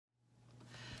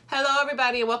Hello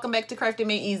everybody and welcome back to Crafting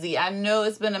Made Easy. I know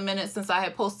it's been a minute since I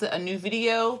had posted a new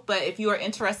video, but if you are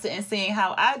interested in seeing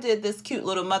how I did this cute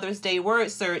little Mother's Day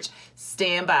word search,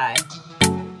 stand by.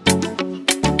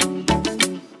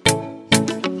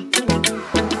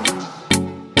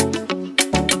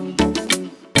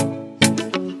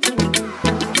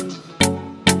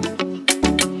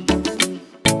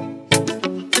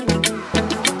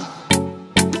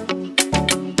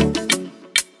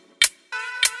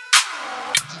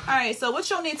 Alright, so what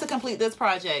you'll need to complete this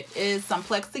project is some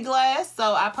plexiglass.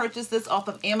 So I purchased this off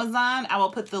of Amazon. I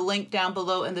will put the link down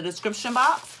below in the description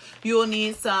box. You will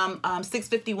need some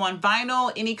 651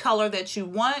 vinyl, any color that you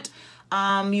want.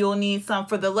 You'll need some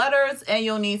for the letters and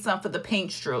you'll need some for the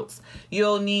paint strokes.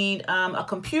 You'll need a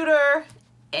computer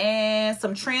and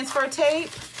some transfer tape.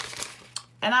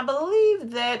 And I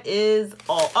believe that is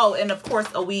all. Oh, and of course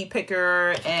a weed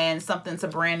picker and something to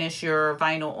brandish your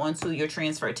vinyl onto your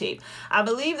transfer tape. I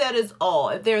believe that is all.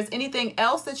 If there's anything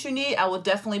else that you need, I will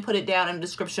definitely put it down in the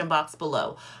description box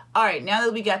below. All right, now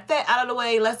that we got that out of the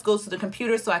way, let's go to the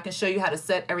computer so I can show you how to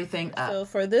set everything up. So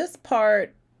for this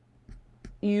part,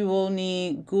 you will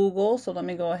need Google. So let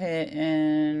me go ahead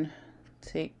and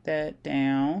take that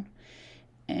down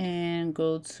and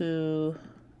go to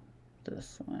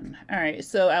this one. All right,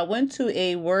 so I went to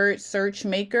a word search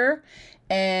maker,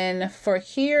 and for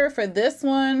this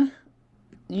one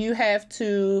you have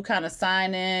to kind of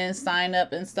sign in, sign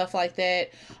up and stuff like that.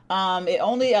 It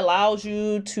only allows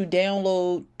you to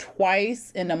download twice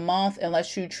in a month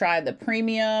unless you try the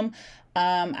premium.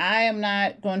 I am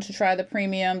not going to try the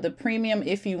premium. The premium,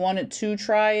 if you wanted to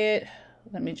try it,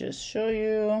 let me just show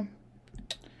you,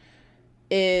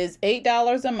 is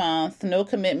 $8 a month, no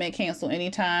commitment, cancel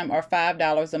anytime, or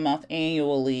 $5 a month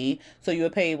annually. So you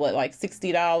would pay what, like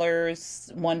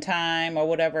 $60 one time or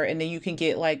whatever, and then you can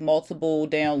get like multiple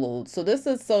downloads. So this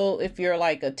is so if you're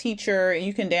like a teacher and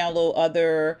you can download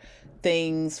other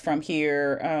things from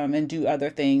here and do other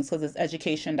things because it's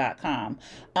education.com.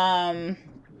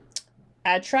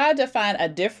 I tried to find a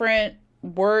different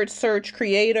word search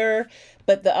creator,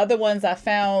 but the other ones I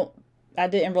found I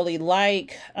didn't really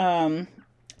like.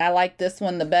 I like this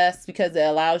one the best because it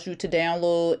allows you to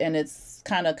download and it's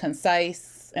kind of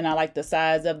concise, and I like the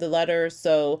size of the letters.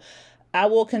 So I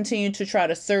will continue to try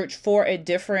to search for a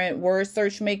different word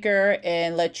search maker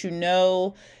and let you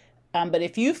know. But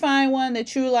if you find one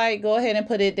that you like, go ahead and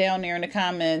put it down there in the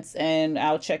comments and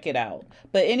I'll check it out.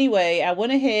 But anyway, I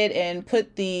went ahead and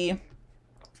put the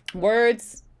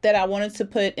words that I wanted to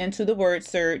put into the word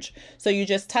search. So you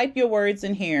just type your words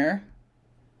in here,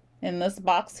 in this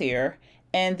box here,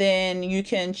 and then you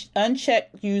can uncheck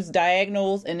use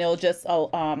diagonals, and it'll just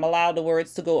allow the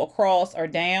words to go across or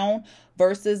down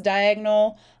versus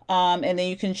diagonal. And then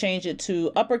you can change it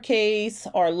to uppercase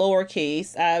or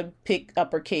lowercase. I pick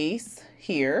uppercase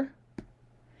here.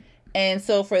 And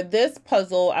so for this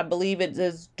puzzle, I believe it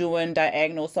is doing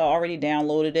diagonal, so I already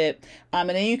downloaded it. And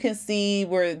then you can see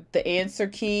where the answer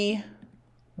key,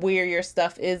 where your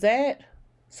stuff is at.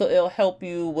 So it'll help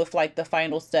you with like the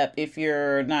final step if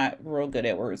you're not real good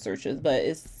at word searches, but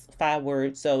it's 5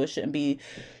 words, so it shouldn't be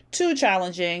too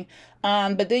challenging.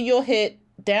 But then you'll hit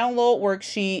download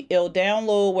worksheet. It'll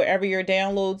download wherever your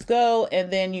downloads go, and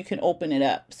then you can open it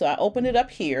up. So I open it up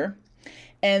here,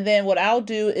 and then what I'll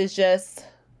do is just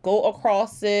go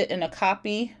across it in a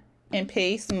copy and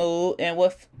paste mode. And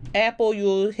with Apple,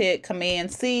 you'll hit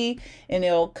Command C and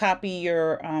it'll copy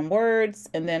your words,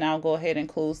 and then I'll go ahead and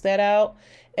close that out,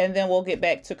 and then we'll get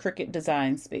back to Cricut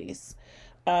Design Space.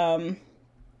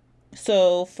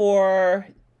 So for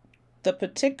the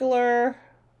particular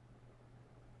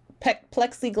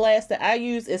plexiglass that I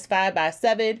use is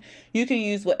 5x7. You can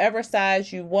use whatever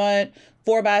size you want,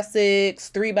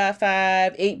 4x6,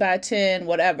 3x5, 8x10,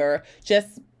 whatever.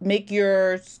 Just make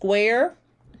your square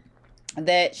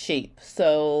that shape.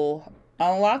 So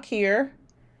unlock here,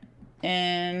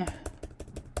 and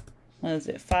what is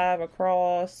it, 5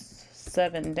 across,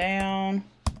 7 down,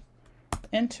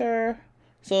 enter.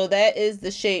 So that is the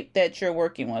shape that you're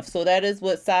working with. So that is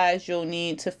what size you'll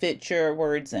need to fit your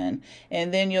words in.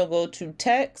 And then you'll go to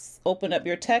text, open up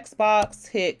your text box,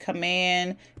 hit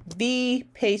Command V,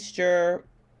 paste your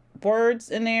words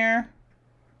in there,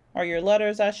 or your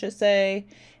letters I should say.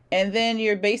 And then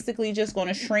you're basically just going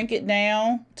to shrink it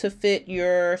down to fit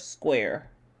your square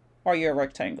or your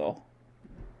rectangle.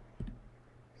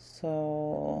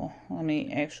 So let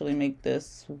me actually make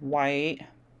this white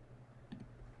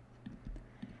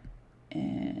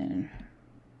and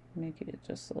make it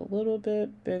just a little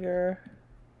bit bigger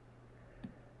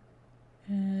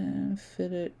and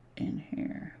fit it in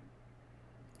here.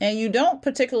 And you don't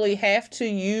particularly have to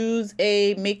use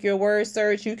a make your word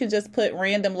search. You can just put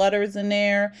random letters in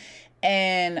there,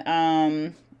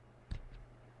 and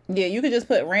yeah, you could just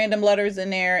put random letters in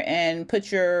there and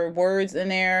put your words in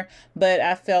there. But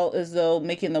I felt as though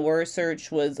making the word search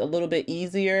was a little bit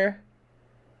easier.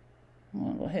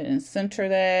 I'll go ahead and center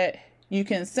that. You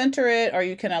can center it or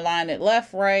you can align it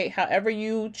left, right, however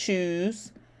you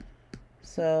choose.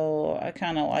 So I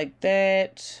kind of like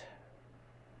that.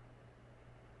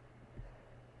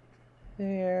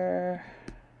 There.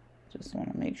 Just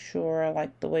want to make sure I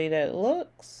like the way that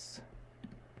looks.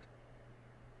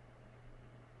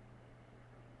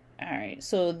 All right,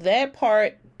 so that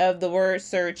part of the word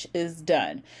search is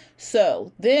done.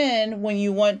 So then when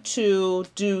you want to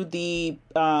do the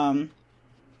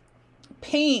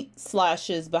paint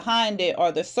slashes behind it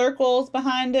or the circles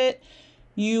behind it,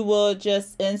 you will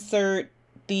just insert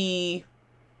the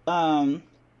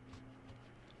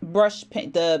brush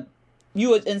paint, you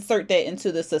would insert that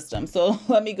into the system. So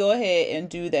let me go ahead and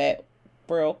do that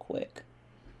real quick.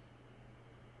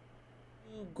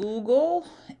 Google,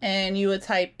 and you would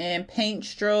type in paint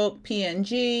stroke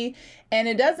PNG, and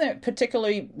it doesn't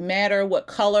particularly matter what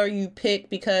color you pick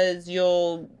because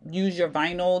you'll use your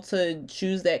vinyl to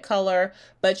choose that color,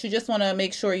 but you just want to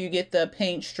make sure you get the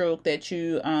paint stroke that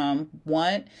you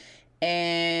want.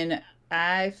 And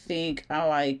I think I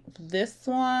like this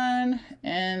one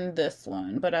and this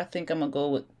one, but I think I'm gonna go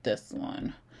with this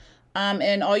one.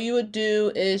 And all you would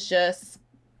do is just,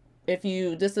 if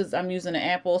you, I'm using an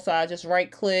Apple, so I just right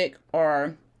click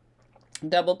or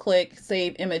double click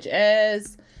save image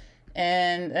as,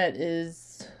 and that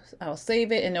is, I'll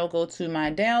save it and it'll go to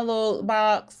my download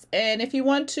box. And if you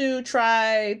want to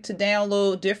try to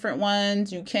download different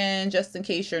ones, you can, just in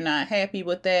case you're not happy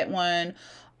with that one.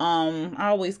 I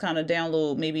always kind of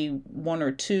download maybe one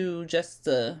or two just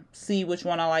to see which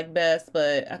one I like best,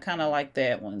 but I kind of like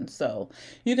that one. So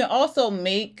you can also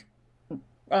make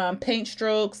paint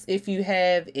strokes if you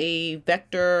have a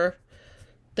vector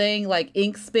thing like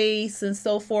Inkspace and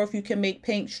so forth. You can make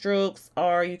paint strokes,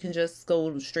 or you can just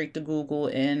go straight to Google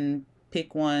and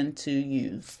pick one to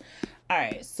use. All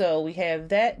right, so we have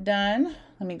that done.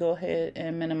 Let me go ahead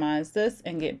and minimize this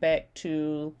and get back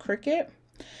to Cricut.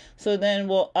 So then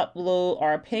we'll upload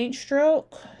our paint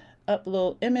stroke,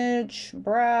 upload image,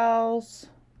 browse,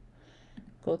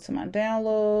 go to my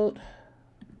download,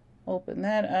 open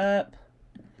that up.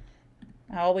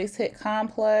 I always hit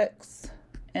complex,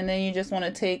 and then you just want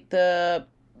to take the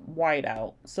white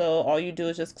out. So all you do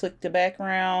is just click the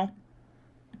background,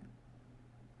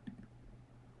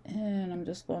 and I'm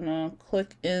just going to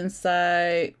click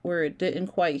inside where it didn't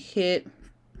quite hit.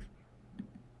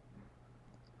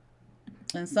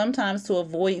 And sometimes to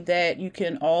avoid that, you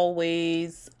can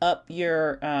always up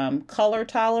your color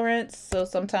tolerance. So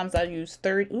sometimes I use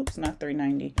 30, oops, not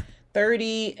 390,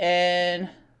 30, and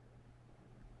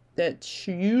that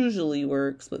usually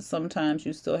works, but sometimes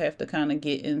you still have to kind of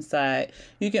get inside.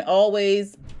 You can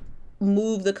always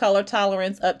move the color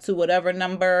tolerance up to whatever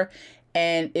number,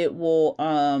 and it will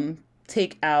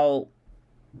take out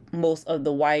most of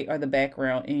the white or the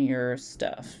background in your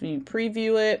stuff. You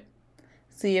preview it,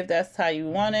 see if that's how you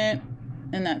want it,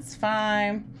 and that's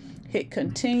fine. Hit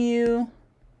continue.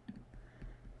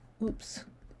 Oops,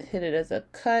 hit it as a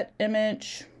cut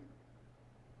image.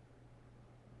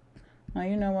 Now,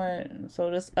 you know what? So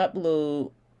this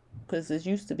upload, because this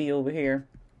used to be over here.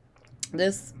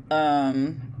 This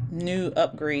new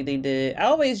upgrade they did. I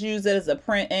always use it as a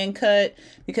print and cut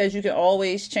because you can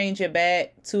always change it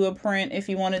back to a print if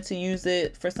you wanted to use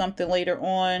it for something later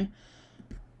on.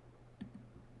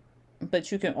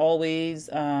 But you can always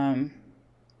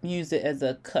use it as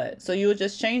a cut. So you would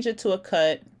just change it to a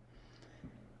cut.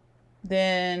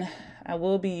 Then I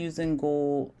will be using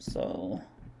gold, so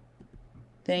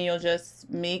then you'll just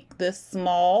make this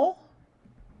small,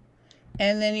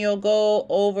 and then you'll go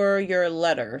over your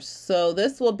letters. So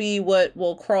this will be what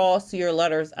will cross your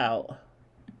letters out.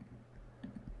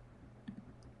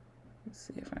 Let's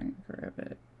see if I can grab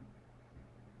it.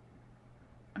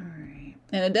 All right.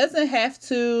 And it doesn't have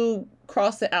to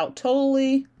cross it out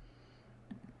totally,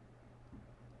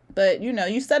 but you know,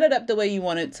 you set it up the way you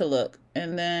want it to look.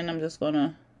 And then I'm just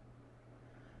gonna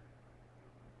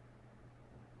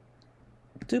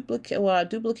duplicate, well, I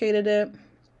duplicated it.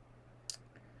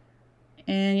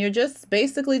 And you're just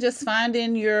basically just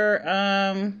finding your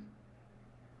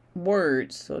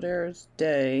words. So there's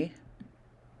day.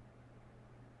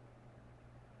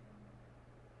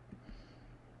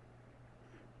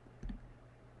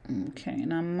 Okay,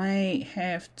 and I might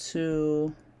have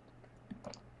to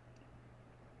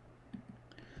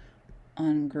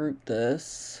ungroup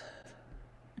this.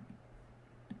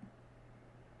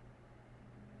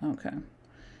 Okay.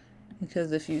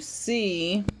 Because if you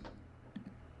see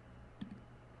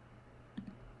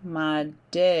my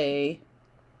day,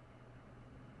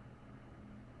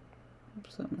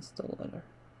 oops, I missed the letter.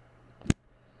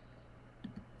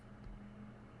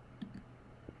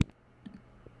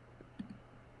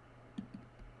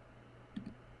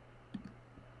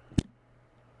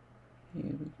 Here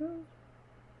we go.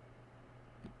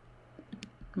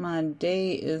 My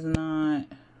day is not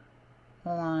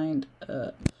lined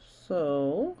up.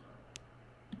 So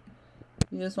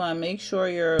you just want to make sure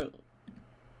your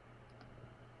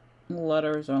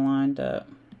letters are lined up.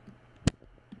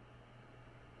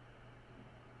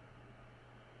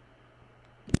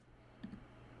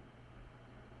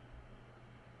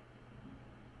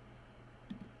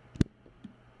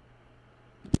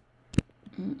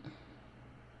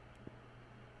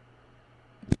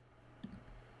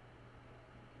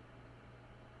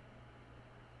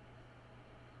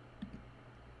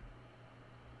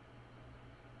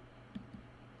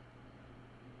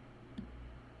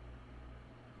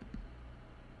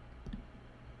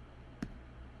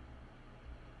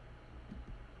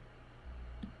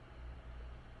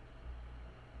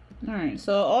 All right,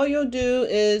 so all you'll do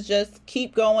is just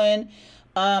keep going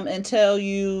until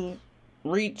you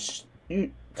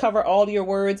cover all your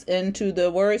words into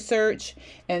the word search,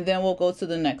 and then we'll go to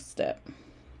the next step.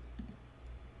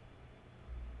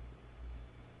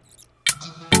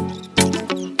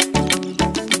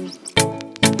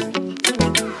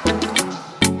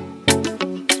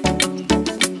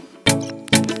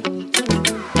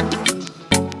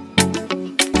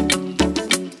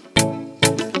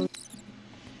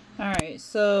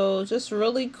 So just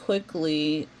really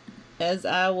quickly, as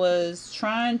I was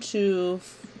trying to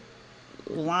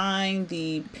line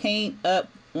the paint up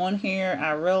on here,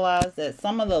 I realized that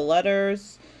some of the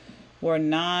letters were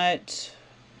not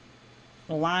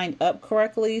lined up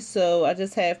correctly. So I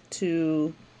just have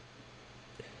to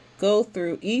go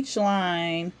through each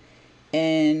line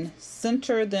and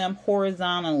center them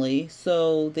horizontally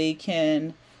so they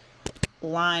can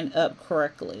line up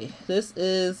correctly. This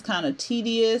is kind of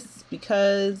tedious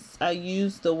because I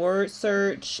used the word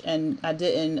search and I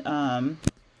didn't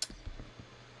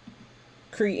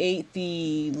create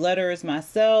the letters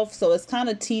myself, so it's kind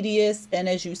of tedious. And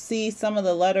as you see, some of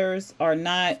the letters are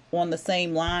not on the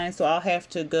same line, so I'll have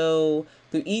to go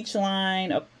through each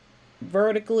line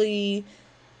vertically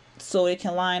so it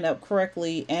can line up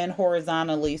correctly and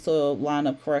horizontally so it'll line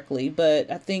up correctly.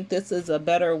 But I think this is a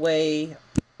better way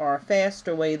or a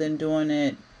faster way than doing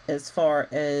it as far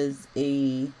as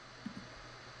creating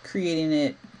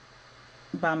it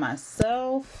by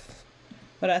myself.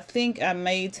 But I think I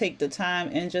may take the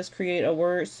time and just create a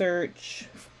word search.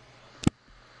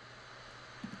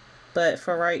 But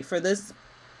for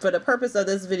the purpose of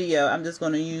this video, I'm just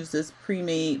going to use this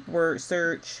pre-made word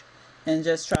search and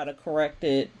just try to correct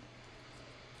it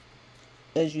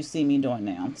as you see me doing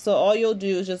now. So all you'll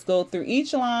do is just go through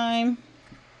each line.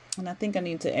 And I think I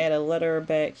need to add a letter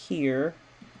back here.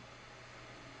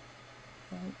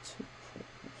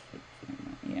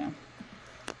 Yeah.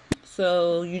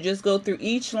 So you just go through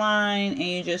each line and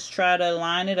you just try to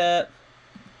line it up.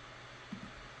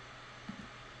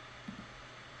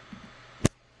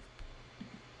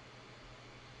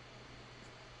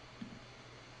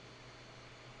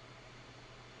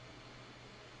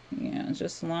 Yeah,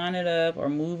 just line it up or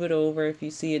move it over if you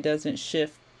see it doesn't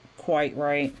shift quite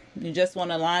right. You just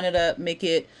want to line it up, make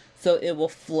it so it will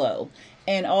flow.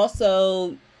 And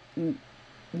also,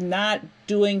 not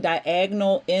doing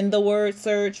diagonal in the word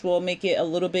search will make it a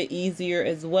little bit easier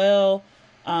as well.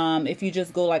 If you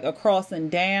just go like across and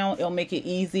down, it'll make it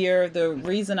easier. The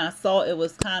reason I saw it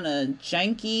was kind of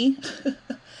janky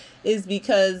is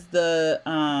because the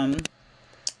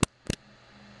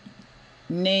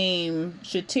name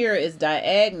Shatira is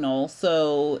diagonal,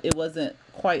 so it wasn't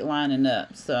quite lining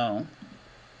up. So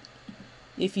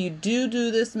if you do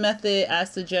this method, I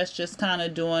suggest just kind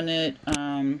of doing it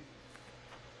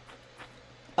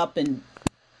up and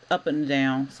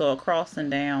down, so across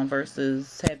and down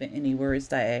versus having any words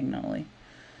diagonally.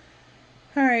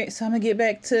 All right, so I'm gonna get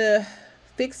back to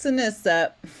fixing this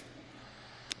up.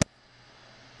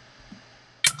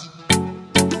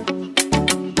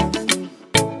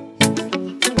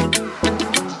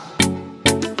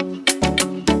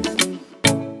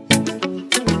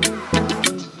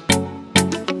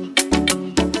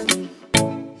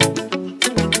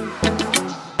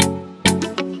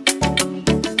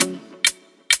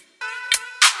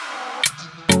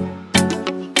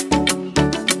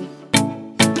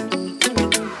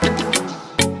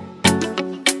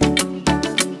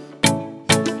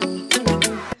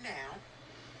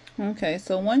 Okay,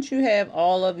 so once you have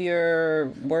all of your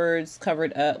words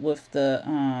covered up with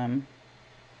the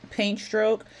paint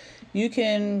stroke, you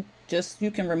can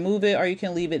remove it or you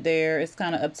can leave it there. It's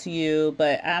kind of up to you,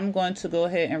 but I'm going to go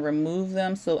ahead and remove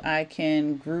them so I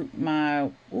can group my,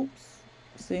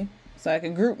 so I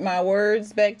can group my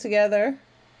words back together.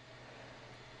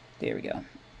 There we go.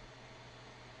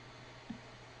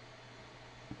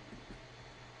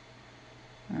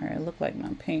 All right, it looked like my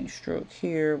paint stroke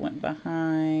here went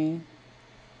behind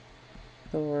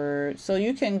the word. So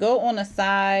you can go on the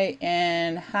side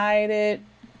and hide it.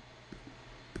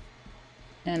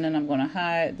 And then I'm going to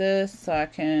hide this so I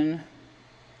can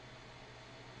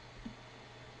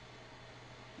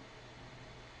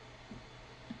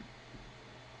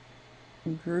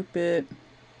group it.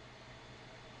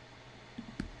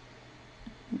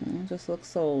 It just looks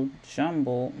so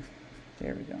jumbled.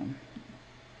 There we go.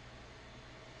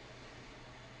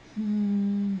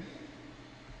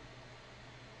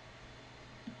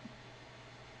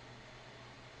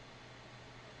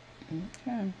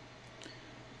 Okay.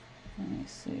 Let me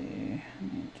see.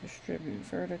 Let me distribute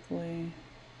vertically.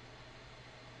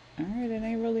 Alright, it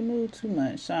ain't really moved too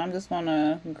much. So I'm just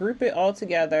gonna group it all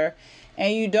together.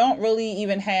 And you don't really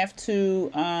even have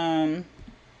to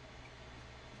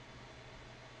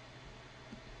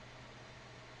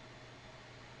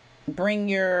bring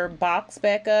your box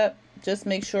back up. Just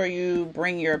make sure you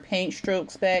bring your paint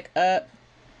strokes back up.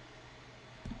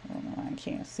 I don't know, I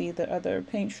can't see the other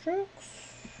paint strokes.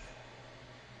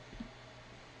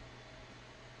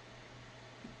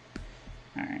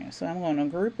 Alright, so I'm going to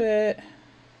group it.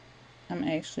 I'm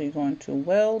actually going to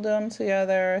weld them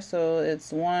together so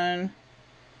it's one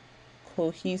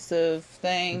cohesive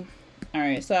thing.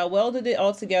 Alright, so I welded it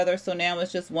all together, so now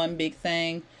it's just one big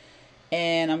thing.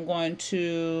 And I'm going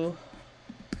to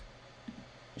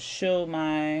show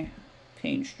my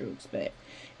paint strokes back.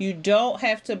 You don't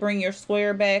have to bring your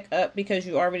square back up because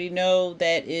you already know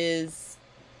that is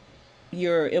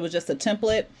it was just a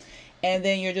template. And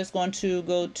then you're just going to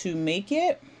go to make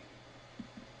it.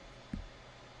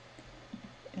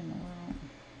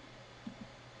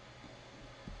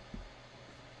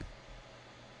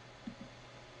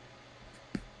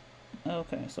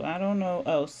 Okay, so I don't know.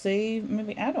 Oh, save.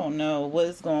 Maybe I don't know what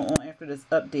is going on after this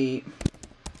update.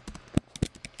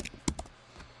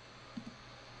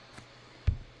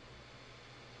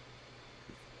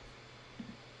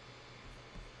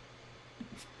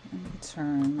 Let me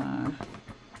turn my.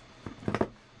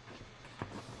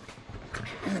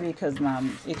 Maybe because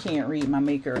it can't read my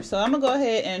maker. So I'm gonna go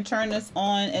ahead and turn this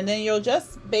on, and then you'll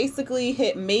just basically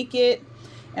hit make it.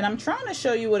 And I'm trying to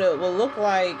show you what it will look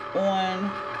like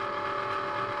on.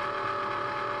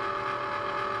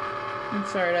 I'm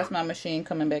sorry, that's my machine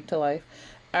coming back to life.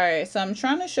 Alright, so I'm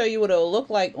trying to show you what it'll look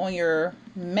like on your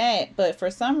mat, but for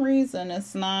some reason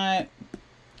it's not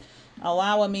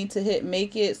allowing me to hit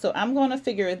make it. So I'm going to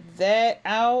figure that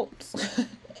out.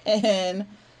 And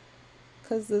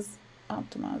because this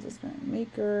optimizes screen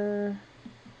maker.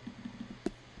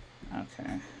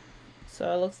 Okay.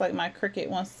 So it looks like my Cricut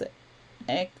wants to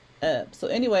act up. So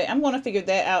anyway, I'm going to figure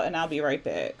that out and I'll be right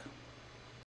back.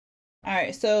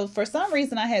 Alright, so for some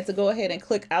reason I had to go ahead and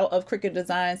click out of Cricut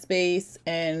Design Space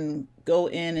and go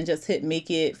in and just hit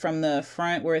make it from the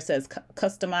front where it says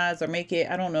customize or make it.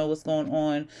 I don't know what's going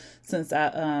on since I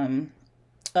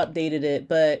updated it,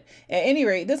 but at any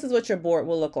rate, this is what your board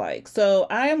will look like. So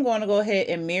I am going to go ahead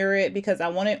and mirror it because I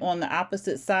want it on the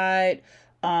opposite side.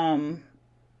 And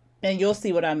you'll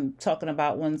see what I'm talking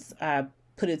about once I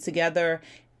put it together.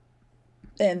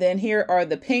 And then here are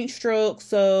the paint strokes.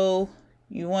 So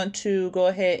you want to go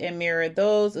ahead and mirror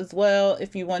those as well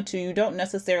if you want to. You don't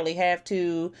necessarily have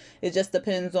to. It just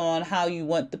depends on how you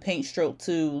want the paint stroke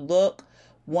to look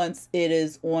once it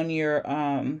is on your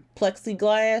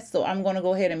plexiglass. So I'm going to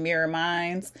go ahead and mirror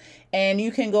mine. And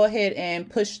you can go ahead and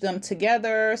push them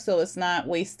together so it's not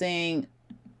wasting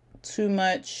too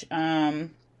much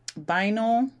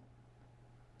vinyl.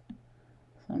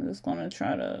 So I'm just going to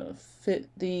try to fit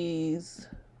these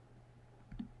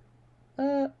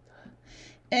up.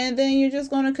 And then you're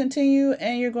just going to continue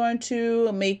and you're going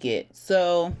to make it.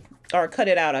 So, or cut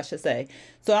it out, I should say.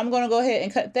 So I'm going to go ahead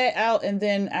and cut that out and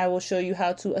then I will show you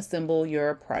how to assemble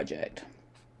your project.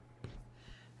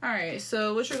 All right,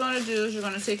 so what you're going to do is you're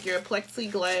going to take your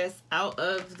plexiglass out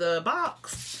of the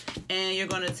box and you're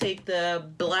going to take the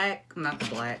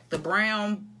the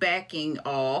brown backing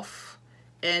off,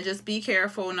 and just be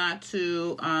careful not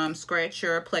to scratch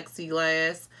your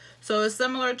plexiglass. So it's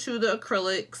similar to the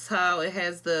acrylics, how it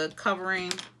has the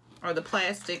covering or the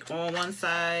plastic on one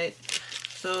side.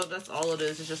 So that's all it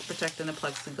is just protecting the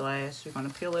plexiglass. You're going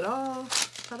to peel it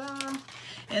off. Ta-da!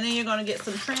 And then you're going to get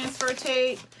some transfer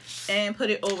tape and put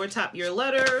it over top your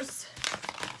letters.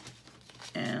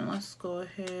 And let's go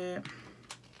ahead.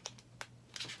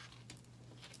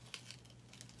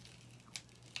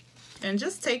 And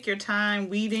just take your time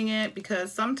weeding it,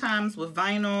 because sometimes with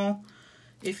vinyl,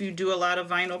 if you do a lot of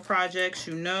vinyl projects,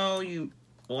 you know you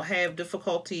will have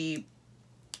difficulty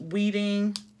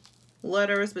weeding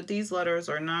letters, but these letters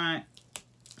are not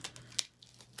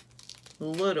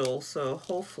little, so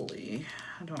hopefully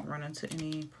I don't run into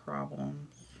any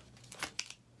problems.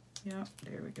 Yep,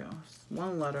 there we go.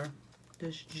 One letter,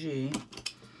 this G.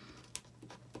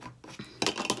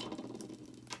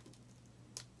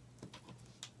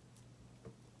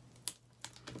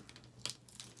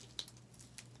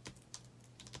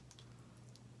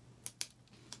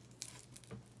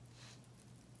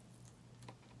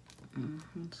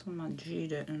 So my G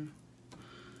didn't,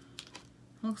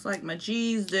 looks like my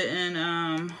G's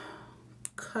didn't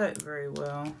cut very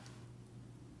well.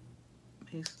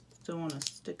 They still want to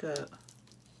stick up.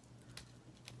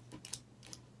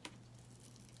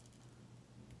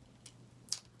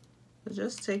 But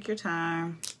just take your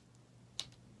time.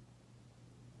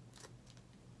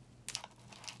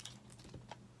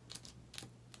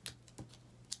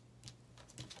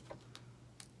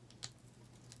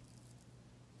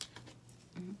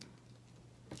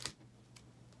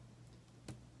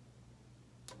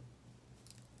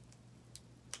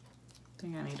 I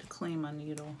think I need to clean my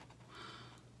needle.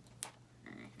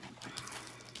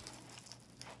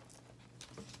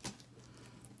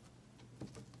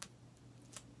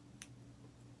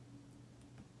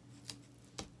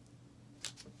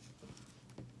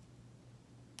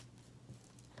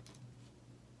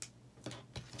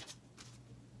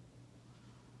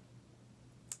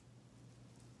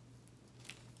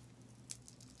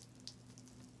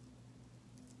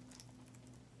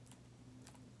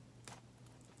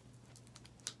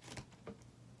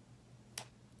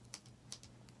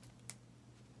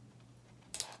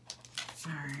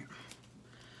 Alright,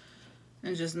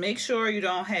 and just make sure you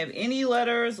don't have any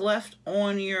letters left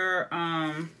on your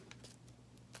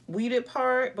weeded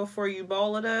part before you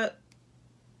ball it up,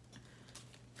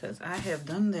 because I have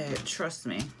done that, trust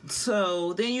me.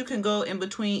 So then you can go in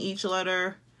between each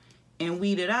letter and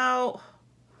weed it out,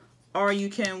 or you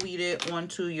can weed it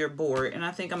onto your board, and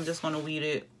I think I'm just going to weed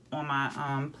it on my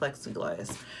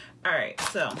plexiglass. Alright,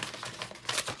 so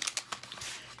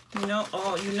you know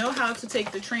how to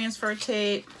take the transfer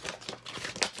tape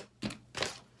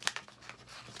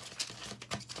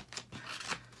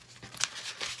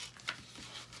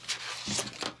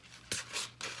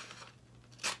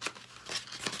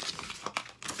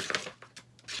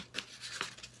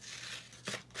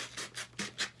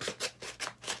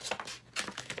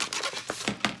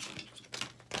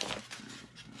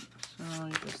so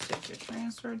you just take your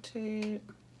transfer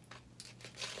tape.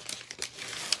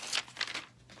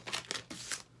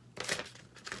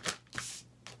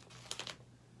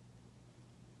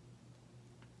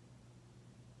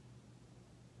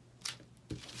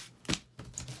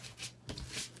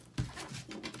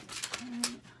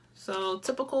 So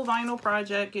typical vinyl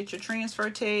project, get your transfer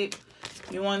tape.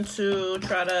 You want to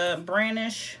try to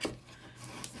brandish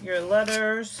your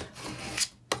letters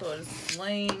so it's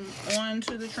laying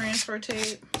onto the transfer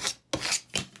tape.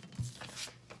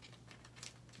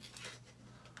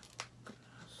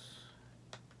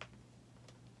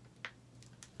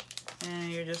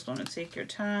 And you're just going to take your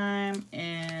time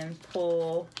and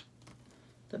pull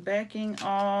the backing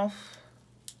off.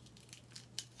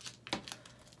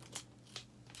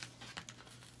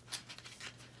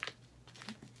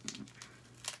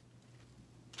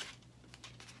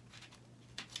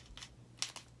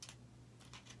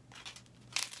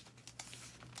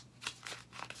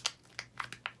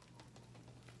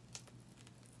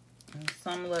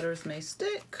 Some letters may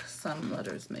stick, some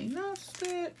letters may not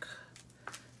stick.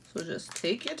 So just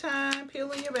take your time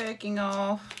peeling your backing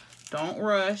off. Don't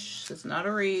rush, it's not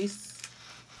a race.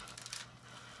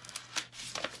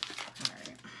 All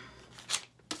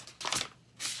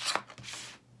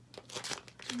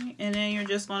right. And then you're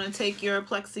just going to take your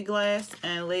plexiglass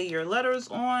and lay your letters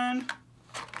on.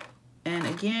 And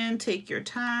again, take your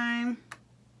time.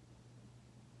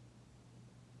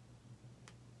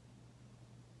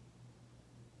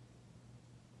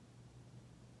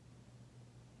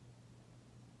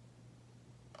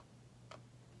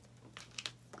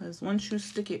 Because once you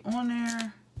stick it on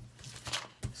there,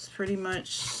 it's pretty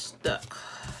much stuck.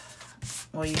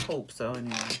 Well, you hope so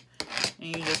anyway.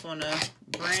 And you just want to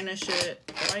brandish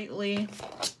it lightly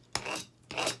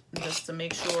just to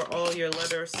make sure all your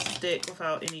letters stick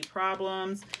without any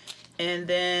problems. And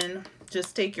then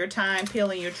just take your time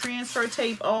peeling your transfer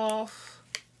tape off.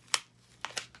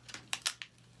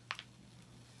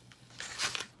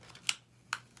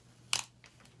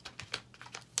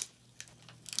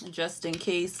 just in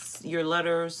case your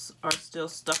letters are still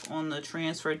stuck on the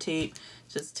transfer tape.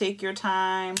 Just take your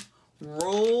time,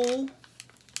 roll.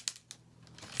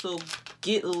 So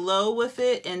get low with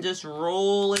it and just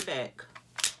roll it back.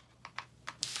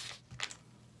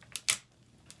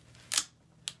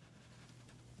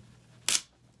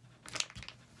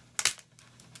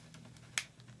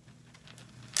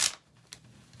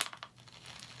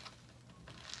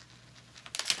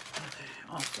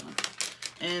 Awesome.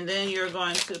 And then you're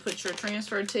going to put your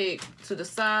transfer tape to the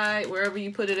side, wherever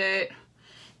you put it at,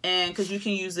 and because you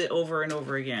can use it over and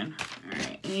over again. All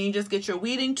right, and you just get your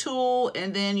weeding tool,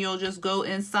 and then you'll just go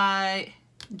inside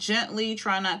gently.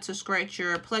 Try not to scratch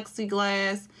your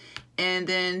plexiglass, and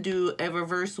then do a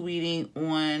reverse weeding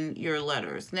on your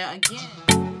letters. Now again,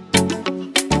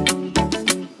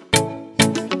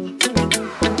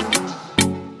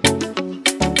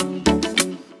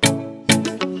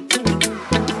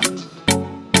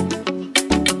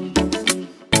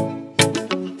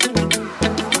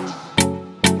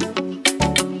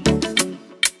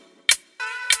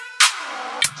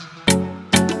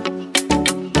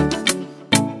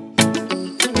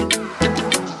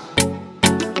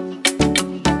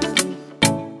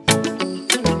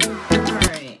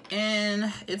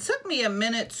 it took me a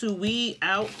minute to weed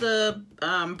out the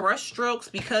brush strokes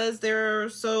because they're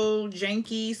so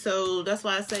janky. So that's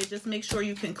why I say just make sure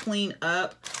you can clean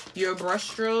up your brush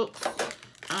strokes.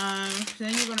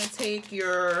 Then you're going to take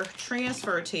your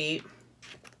transfer tape.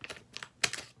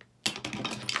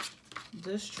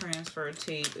 This transfer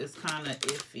tape is kind of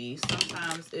iffy.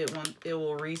 Sometimes it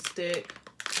will re-stick,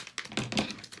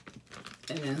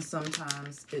 and then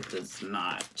sometimes it does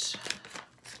not.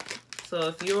 So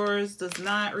if yours does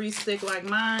not re-stick like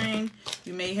mine,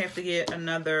 you may have to get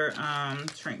another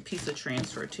piece of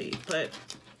transfer tape. But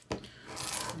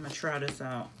I'm gonna try this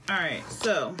out. All right,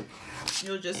 so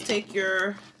you'll just take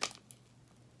your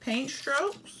paint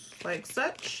strokes like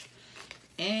such,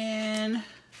 and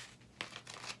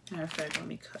matter of fact, let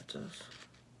me cut this.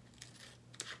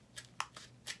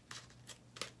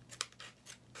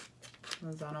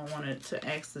 Because I don't want it to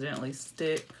accidentally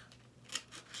stick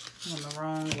on the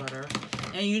wrong letter.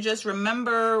 And you just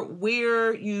remember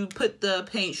where you put the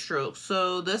paint stroke.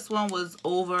 So this one was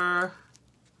over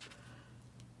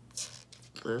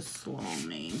this long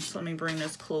name. So let me bring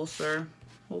this closer.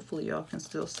 Hopefully y'all can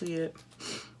still see it.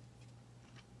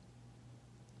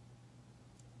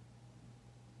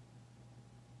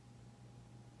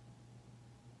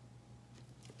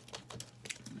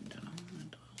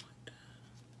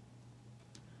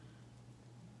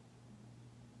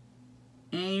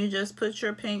 And you just put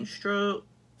your paint stroke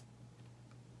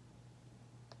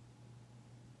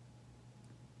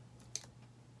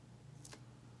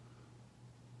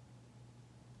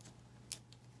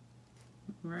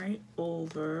right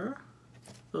over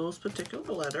those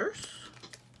particular letters.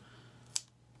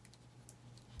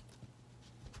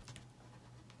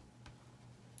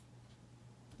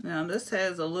 Now this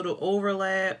has a little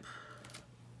overlap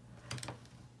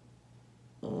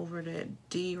over that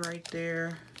D right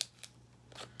there,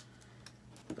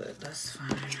 but that's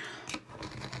fine.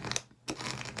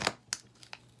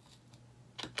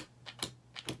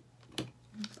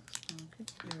 Okay,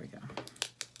 there we go.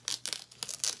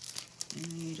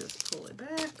 And you just pull it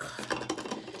back.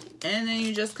 And then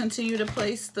you just continue to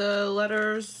place the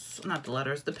letters, not the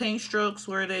letters, the paint strokes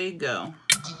where they go.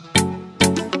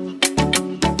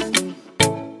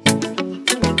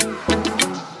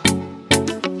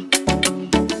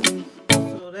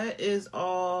 So that is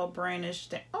all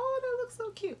brandished down. Oh, that looks so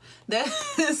cute. That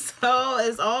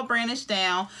is all brandished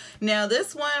down. Now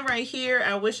this one right here,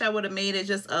 I wish I would have made it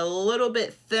just a little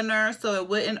bit thinner so it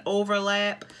wouldn't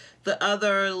overlap the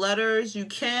other letters. You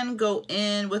can go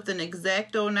in with an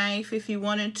X-Acto knife if you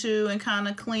wanted to and kind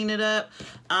of clean it up.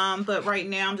 But right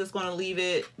now I'm just going to leave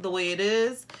it the way it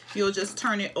is. You'll just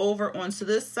turn it over onto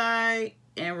this side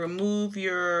and remove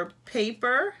your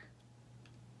paper.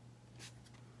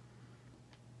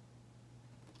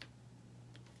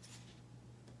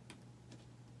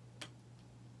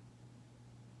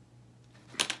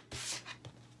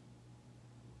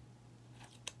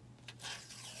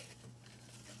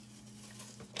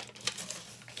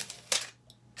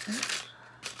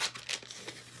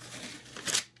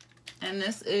 And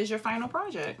this is your final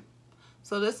project.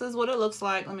 So this is what it looks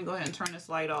like. Let me go ahead and turn this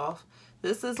light off.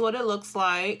 This is what it looks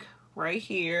like right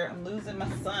here. I'm losing my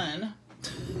son.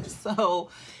 So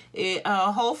it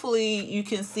hopefully you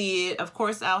can see it. Of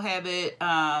course, I'll have it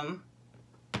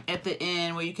at the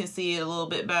end where you can see it a little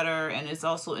bit better, and it's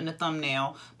also in the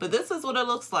thumbnail. But this is what it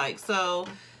looks like. So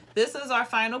this is our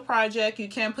final project. You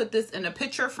can put this in a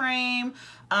picture frame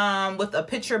with a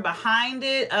picture behind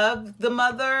it of the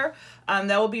mother.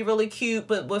 That will be really cute,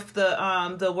 but with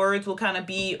the words will kind of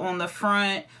be on the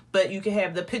front, but you can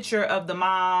have the picture of the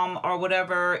mom or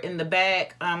whatever in the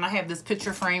back. I have this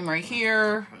picture frame right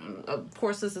here. Of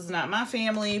course, this is not my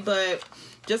family, but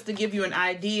just to give you an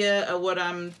idea of what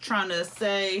I'm trying to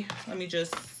say, let me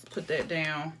just put that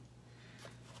down.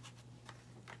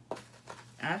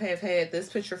 I have had this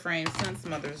picture frame since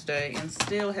Mother's Day and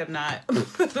still have not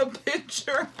put a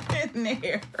picture in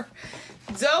there.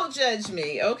 Don't judge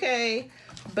me, okay?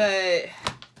 But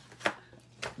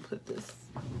put this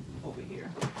over here.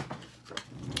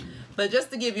 But just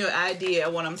to give you an idea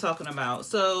of what I'm talking about.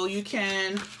 So you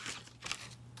can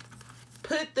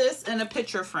put this in a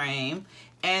picture frame,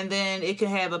 and then it can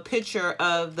have a picture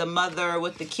of the mother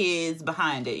with the kids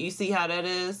behind it. You see how that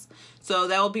is? So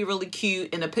that will be really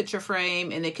cute in a picture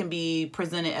frame, and it can be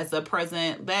presented as a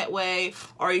present that way.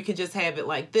 Or you could just have it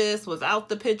like this without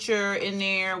the picture in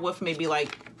there, with maybe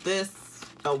like this,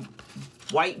 a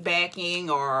white backing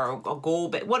or a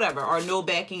gold back, whatever, or no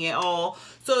backing at all.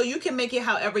 So you can make it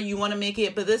however you want to make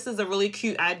it, but this is a really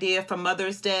cute idea for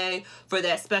Mother's Day, for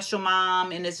that special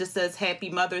mom, and it just says Happy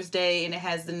Mother's Day, and it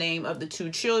has the name of the 2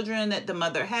 children that the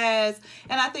mother has.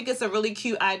 And I think it's a really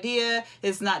cute idea.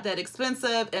 It's not that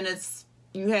expensive, and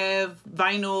you have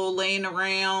vinyl laying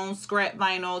around, scrap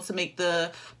vinyl to make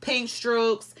the paint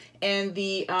strokes, and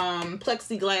the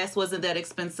plexiglass wasn't that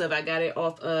expensive. I got it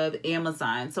off of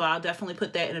Amazon, so I'll definitely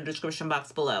put that in the description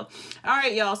box below. All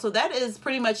right, y'all, so that is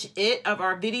pretty much it of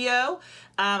our video.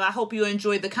 I hope you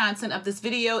enjoyed the content of this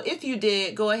video. If you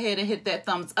did, go ahead and hit that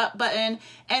thumbs up button.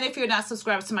 And if you're not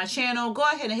subscribed to my channel, go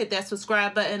ahead and hit that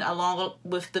subscribe button along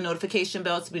with the notification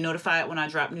bell to be notified when I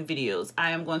drop new videos.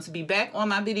 I am going to be back on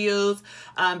my videos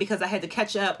because I had to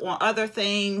catch up on other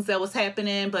things that was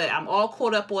happening, but I'm all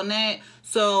caught up on that.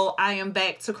 So I am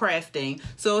back to crafting.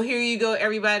 So here you go,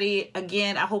 everybody.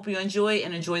 Again, I hope you enjoy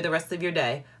and enjoy the rest of your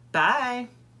day. Bye.